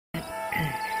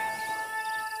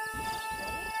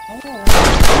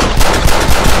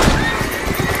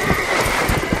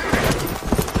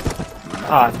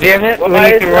Aw, damn it! Why We need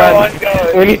to is no run. one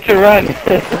going? We need to run.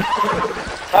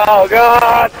 Oh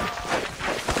God!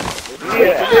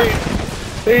 Yeah.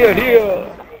 Here.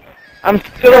 I'm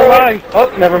still alive. Oh,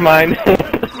 never mind.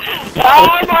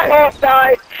 Oh, my horse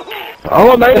died!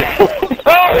 Oh, I made it.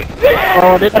 Oh, shit!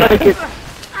 Oh, I didn't make it.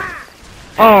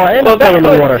 Oh, and I fell in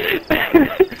the water.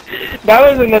 That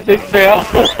was an epic fail.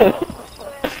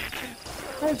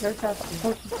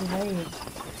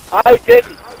 I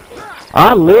didn't.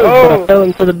 I lived, but I fell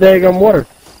into the daggone water.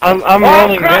 I'm Oh,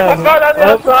 rolling crap, down. I got on the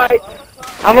other side.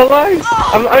 I'm alive.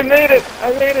 I made it.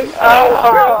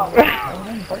 Oh,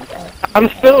 I'm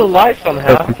still alive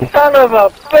somehow. son of a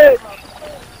bitch!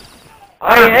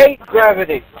 I hate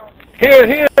gravity.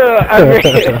 Here.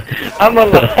 I'm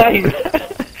alive.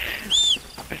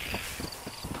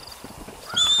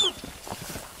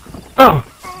 Oh,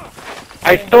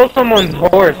 I stole someone's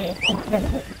horse.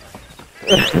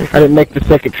 I didn't make the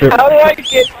second trip. How do I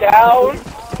get down?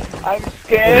 I'm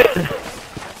scared.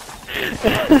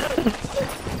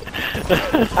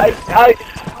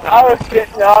 Oh shit,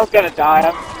 no, I'm gonna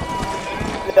die.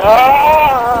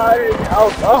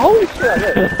 Holy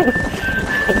shit.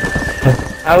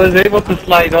 I was able to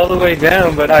slide all the way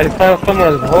down, but I found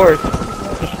someone's horse.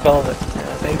 Just stole it.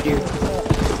 Yeah, thank you.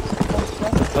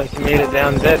 Looks like you made it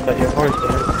down dead, but your horse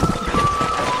didn't.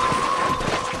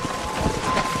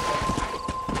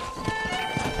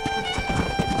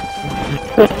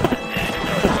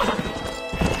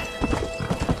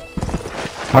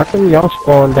 How come y'all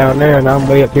spawn down there and I'm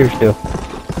way up here still?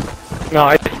 No,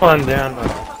 I spawned down, but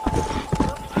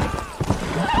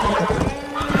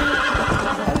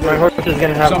my horse is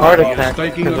gonna have a heart attack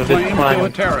because of this climb.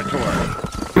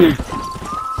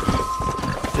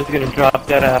 It's gonna drop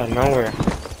dead out of nowhere.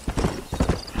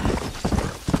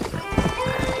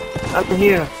 I'm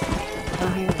here.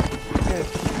 Yes,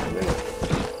 I'm in it.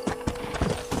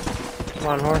 Come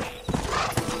on, horse.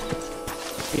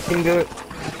 You can do it.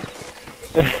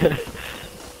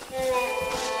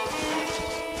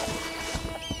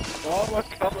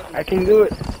 I can do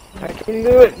it.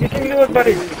 You can do it,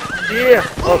 buddy. Yeah.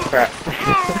 Oh crap.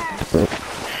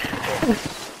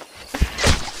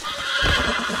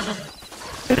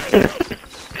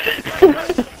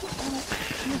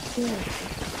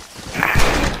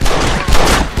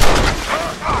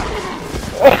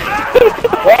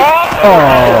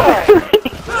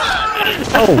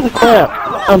 Oh crap!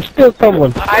 I'm still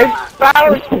tumbling. I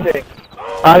found it.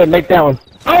 I didn't make that one.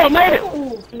 Oh, I made it!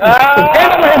 I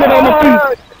landed on my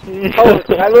feet. Oh,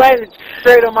 I landed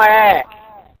straight on my ass.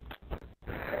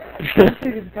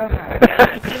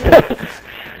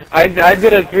 I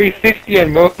did a 360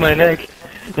 and broke my neck.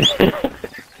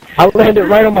 I landed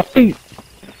right on my feet.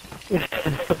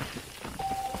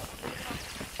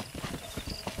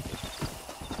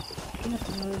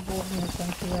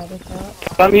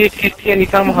 Tell me if you see any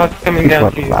tomahawks coming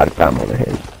down to you. A lot of time on their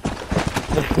heads.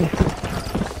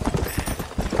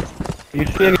 You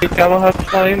see any tomahawks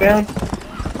flying down?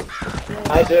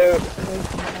 I do.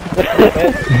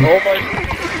 It's almost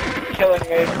killing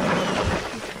me.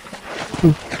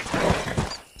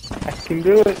 I can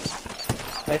do it.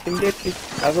 I can get you.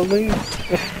 I believe.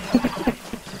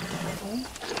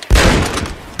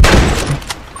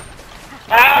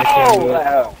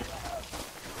 Ow!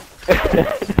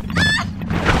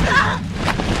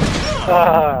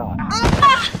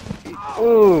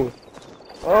 Ooh.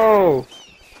 Oh.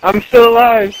 I'm still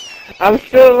alive. I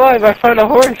found a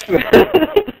horse.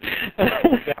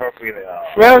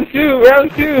 Round two.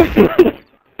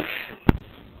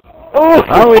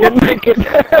 Oh, we didn't make it. I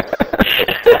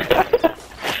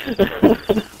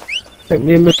think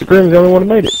me and Mr. Grimm's the only one who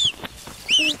made it.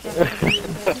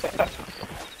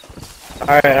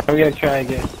 Alright, I'm gonna try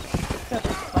again.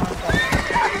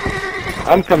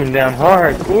 I'm coming down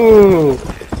hard. Ooh.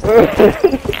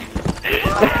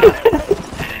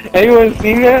 Anyone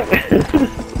seen that?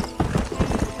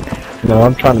 No,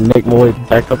 I'm trying to make my way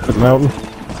back up the mountain.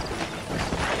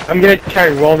 I'm gonna try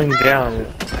rolling down.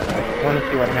 I wanna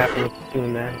see what happens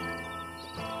doing that.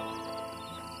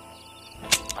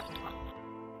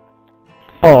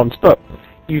 Oh, I'm stuck.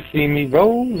 You see me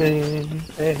rolling.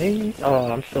 Hey.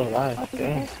 Oh, I'm still alive.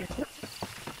 Dang.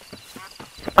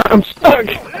 I'm stuck!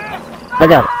 I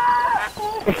got it.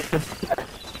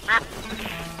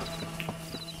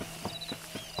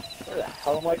 Where the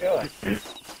hell am I going?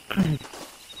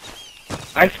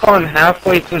 I spawned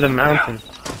halfway through the mountain.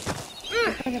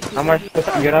 How am I supposed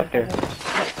to get up there?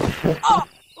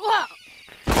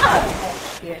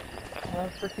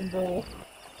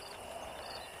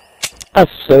 I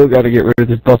so gotta get rid of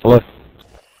this buffalo.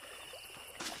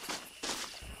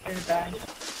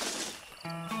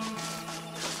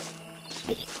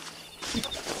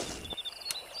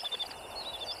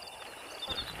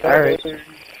 Alright.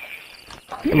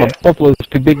 My buffalo's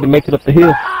too big to make it up the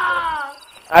hill.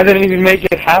 I didn't even make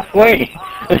it halfway.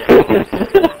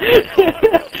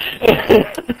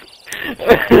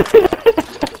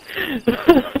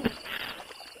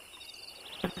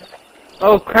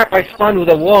 Oh crap, I spawned with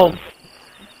a wolf.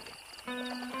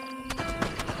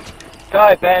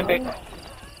 Die, Bambi.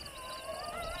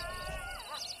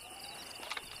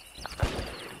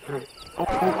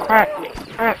 Oh crap,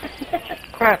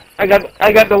 crap. I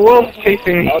got the wolves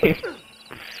chasing me.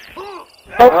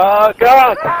 Oh,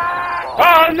 God.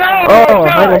 Oh no! Oh,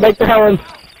 I will make the Helen.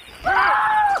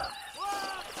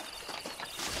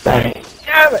 Dang.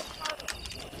 Damn it.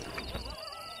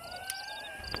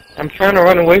 I'm trying to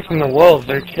run away from the wolves.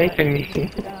 They're chasing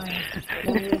me.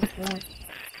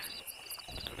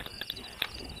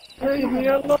 Leave me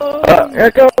alone. Here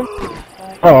it comes.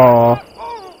 Oh.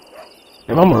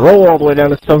 And I'm gonna roll all the way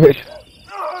down this summit.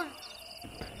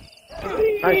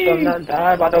 I shall not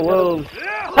die by the wolves.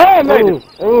 Oh, I made it.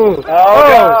 Ooh.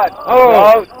 God.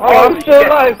 Oh, I'm still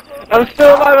alive. I'm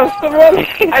still alive. I'm still running.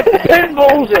 I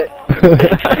pinballs it.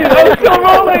 I'm still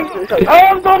rolling. Oh,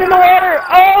 I'm going in the water.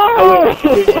 Oh!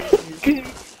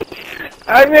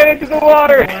 I made it to the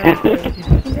water.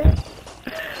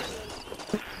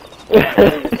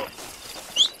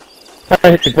 I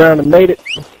hit the ground and made it.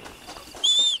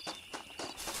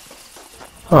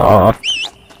 Aw.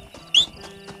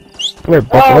 Come here, Oh,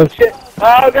 buffalo. shit.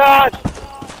 Oh, God.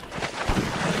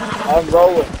 I'm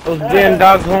rolling. Those damn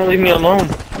dogs won't leave me alone.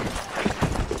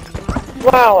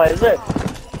 Wow, I live.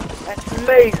 That's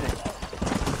amazing.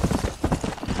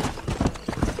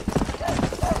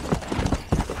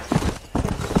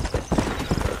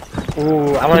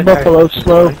 Ooh, I want to Buffalo's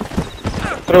slow.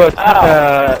 throw a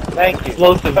Thank you.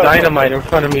 explosive dynamite in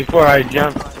front of me before I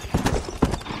jump.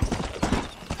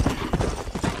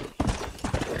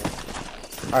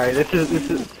 Alright, this is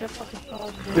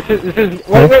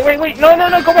wait,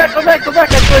 no, go back, I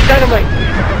threw a dynamite.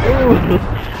 Ooh.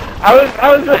 I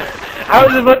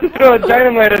was about to throw a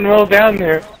dynamite and roll down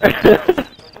there.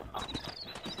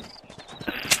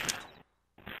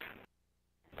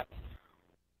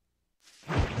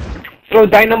 Throw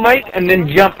dynamite and then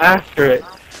jump after it.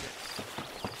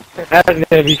 That's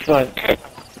gonna be fun.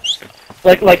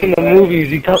 Like in the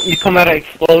movies, you come out of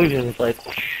explosions, like.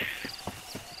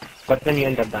 But then you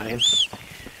end up dying.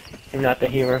 You're not the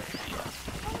hero.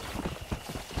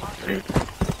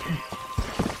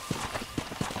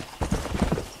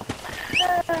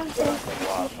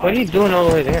 What are you doing all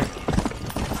the way there?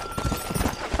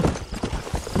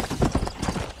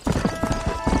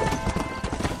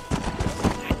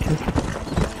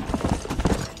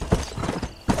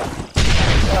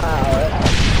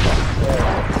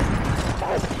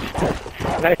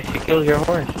 Nice, you killed your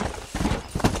horse.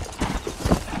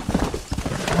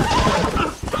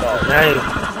 Nice.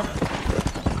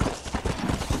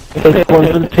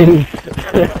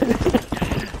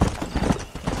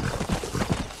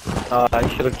 Oh, I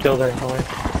should have killed her horse.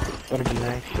 That would be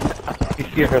nice. You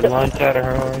see her launch out of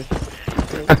her horse.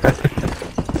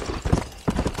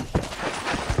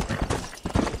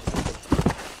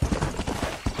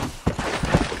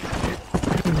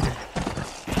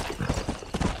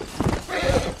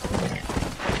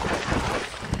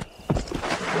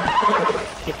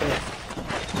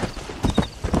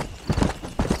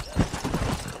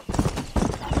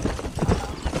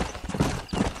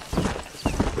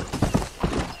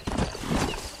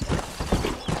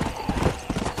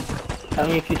 Tell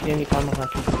me if you see any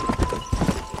tomahawks.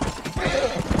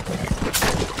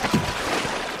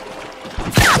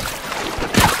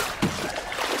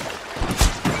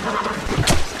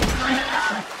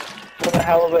 For the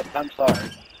hell of it, I'm sorry.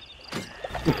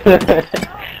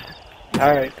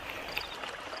 Alright.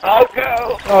 I'll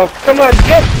go. Oh, come on,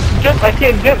 jump! I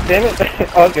can't jump, damn it!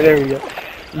 Okay, there we go.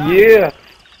 Yeah!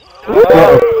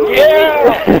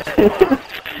 Yeah!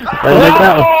 Like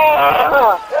that one.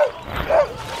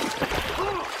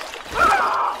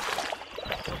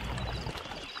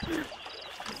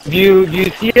 Do you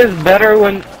see us better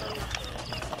when?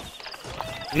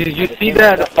 Did you see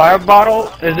that the fire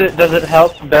bottle? Does it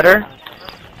help better?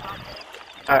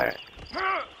 Alright.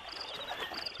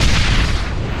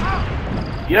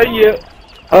 Yeah.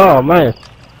 Oh, man.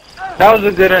 That was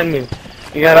a good ending.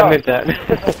 You gotta admit that.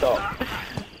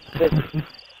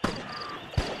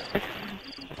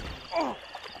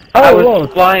 I was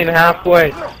flying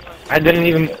halfway. I didn't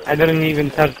even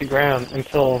touch the ground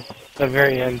until the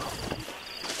very end.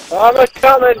 I'm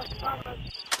coming.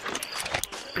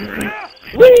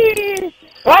 Whee!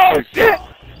 Oh shit!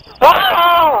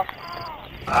 Ah!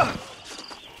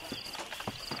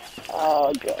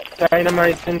 Oh god.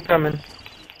 Dynamite's incoming.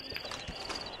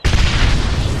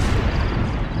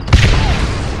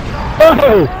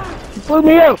 No! You blew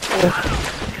me up!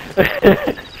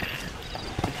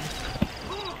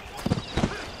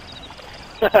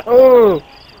 Oh,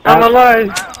 I'm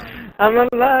alive. I'm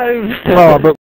alive. Oh, but